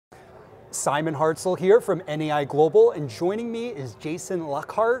Simon Hartzell here from NAI Global, and joining me is Jason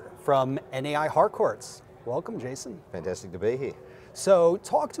Luckhardt from NAI Harcourts. Welcome, Jason. Fantastic to be here. So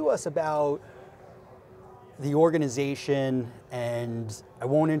talk to us about the organization, and I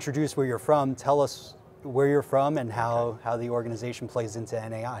won't introduce where you're from. Tell us where you're from and how the organization plays into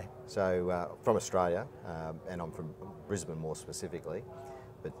NAI. So from Australia, and I'm from Brisbane more specifically.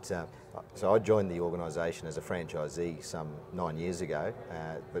 But so I joined the organisation as a franchisee some 9 years ago,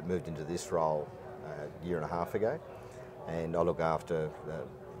 but moved into this role a year and a half ago. And I look after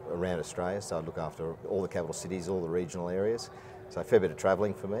around Australia, so I look after all the capital cities, all the regional areas. So a fair bit of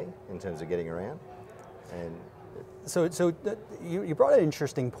travelling for me in terms of getting around. And So you brought an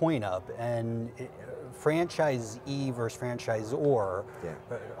interesting point up, and franchisee versus franchisor. Yeah.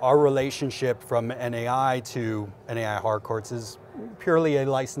 Our relationship from NAI to NAI Harcourts is purely a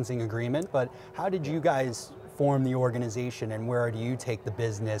licensing agreement, but how did you guys form the organization, and where do you take the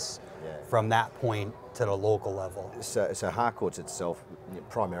business from that point to the local level? So Harcourts itself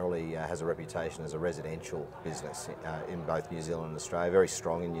primarily has a reputation as a residential business in both New Zealand and Australia, very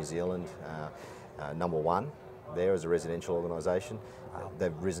strong in New Zealand, number one there as a residential organisation. Wow.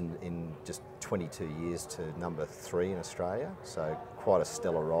 They've risen in just 22 years to number 3 in Australia, so quite a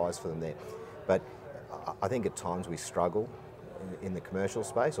stellar rise for them there. But I think at times we struggle in the commercial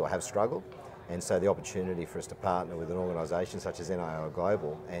space, or have struggled, and so the opportunity for us to partner with an organisation such as NAI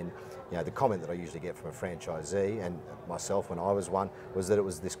Global, and the comment that I usually get from a franchisee and myself when I was one was that it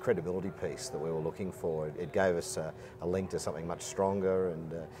was this credibility piece that we were looking for. It gave us a link to something much stronger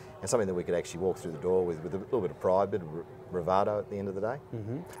and something that we could actually walk through the door with a little bit of pride, a bit of bravado at the end of the day.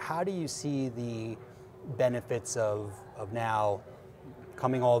 Mm-hmm. How do you see the benefits of now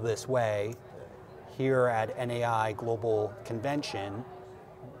coming all this way here at NAI Global Convention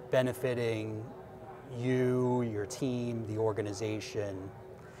benefiting you, your team, the organization,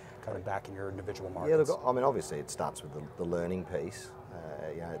 kind of back in your individual markets? Yeah, look, I mean, obviously it starts with the learning piece.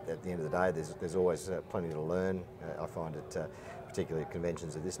 At the end of the day, there's always plenty to learn. I find it, particularly at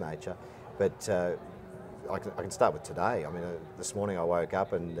conventions of this nature. But I can start with today. I mean, this morning I woke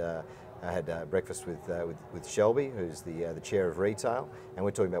up and I had breakfast with Shelby, who's the chair of retail, and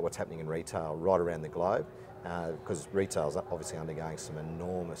we're talking about what's happening in retail right around the globe, because retail's obviously undergoing some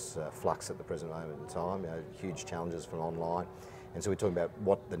enormous flux at the present moment in time, huge challenges from online, and so we're talking about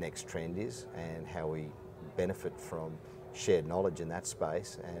what the next trend is and how we benefit from shared knowledge in that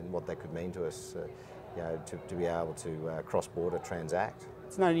space and what that could mean to us, to be able to cross-border transact.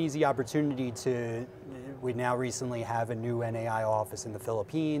 It's not an easy opportunity we now recently have a new NAI office in the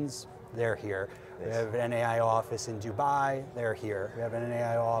Philippines. They're here. Yes. We have an NAI office in Dubai. They're here. We have an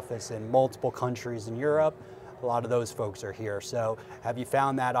NAI office in multiple countries in Europe. A lot of those folks are here. So have you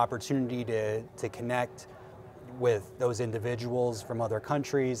found that opportunity to connect with those individuals from other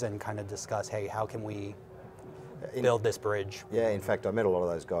countries and kind of discuss, hey, how can we build this bridge? Yeah, in fact, I met a lot of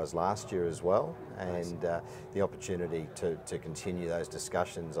those guys last year as well, and the opportunity to continue those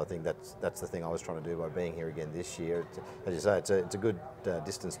discussions, I think that's the thing I was trying to do by being here again this year. As you say, it's a good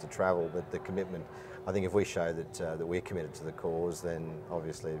distance to travel, but the commitment, I think if we show that we're committed to the cause, then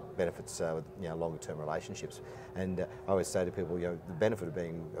obviously it benefits with longer term relationships. And I always say to people, the benefit of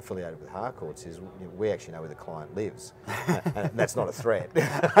being affiliated with Harcourts is we actually know where the client lives, and that's not a threat.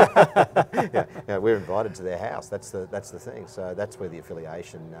 We're invited to their house. That's the thing. So that's where the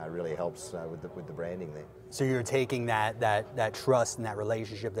affiliation really helps with the branding there. So you're taking that trust and that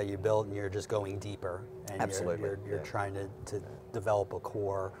relationship that you built, and you're just going deeper. And Absolutely. You're trying to develop a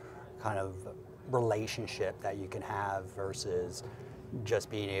core kind of relationship that you can have versus just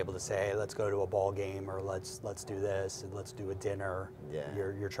being able to say, hey, let's go to a ball game, or let's do this, and let's do a dinner. Yeah.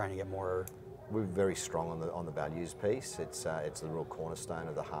 You're trying to get more. We're very strong on the values piece. It's the real cornerstone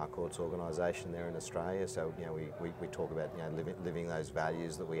of the Harcourts organisation there in Australia. So we talk about living those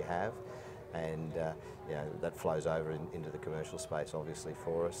values that we have, and that flows over into the commercial space obviously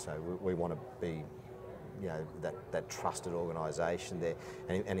for us. So we want to be that trusted organisation there,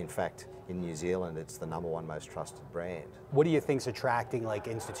 and in fact in New Zealand it's the #1 most trusted brand. What do you think's attracting like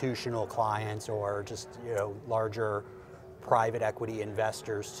institutional clients or just larger private equity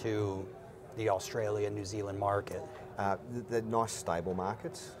investors to the Australia, New Zealand market? The nice stable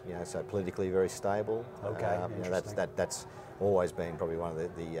markets, so politically very stable. Okay, that's always been probably one of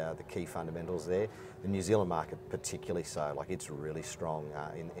the key fundamentals there. The New Zealand market particularly so, like it's really strong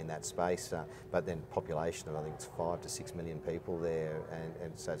in that space. But then population of I think it's 5 to 6 million people there,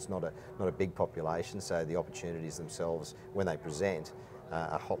 and so it's not a big population. So the opportunities themselves when they present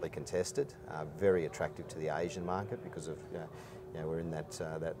are hotly contested, very attractive to the Asian market because of we're in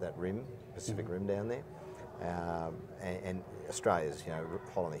that rim, Pacific Rim down there. And Australia's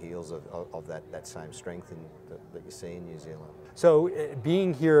hot on the heels of that same strength that you see in New Zealand. So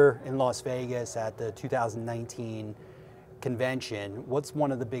being here in Las Vegas at the 2019 convention, what's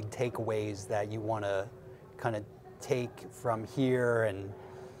one of the big takeaways that you want to kind of take from here and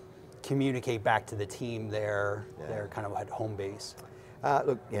communicate back to the team there, they're kind of at home base?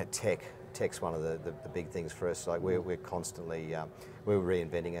 Look, tech's one of the big things for us. Like we're constantly we're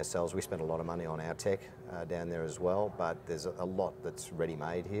reinventing ourselves. We spend a lot of money on our tech down there as well, but there's a lot that's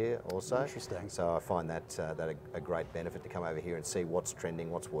ready-made here also. Interesting. So I find that a great benefit to come over here and see what's trending,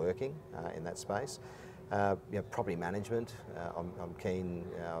 what's working in that space. Property management. I'm keen.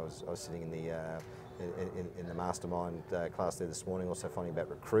 I was sitting in the mastermind class there this morning, also finding about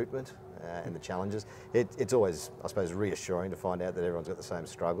recruitment and the challenges. It's always, I suppose, reassuring to find out that everyone's got the same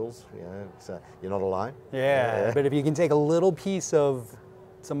struggles. So you're not alone. Yeah, but if you can take a little piece of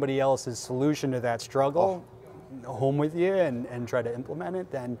somebody else's solution to that struggle home with you and try to implement it,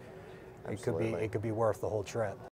 then it could be worth the whole trip.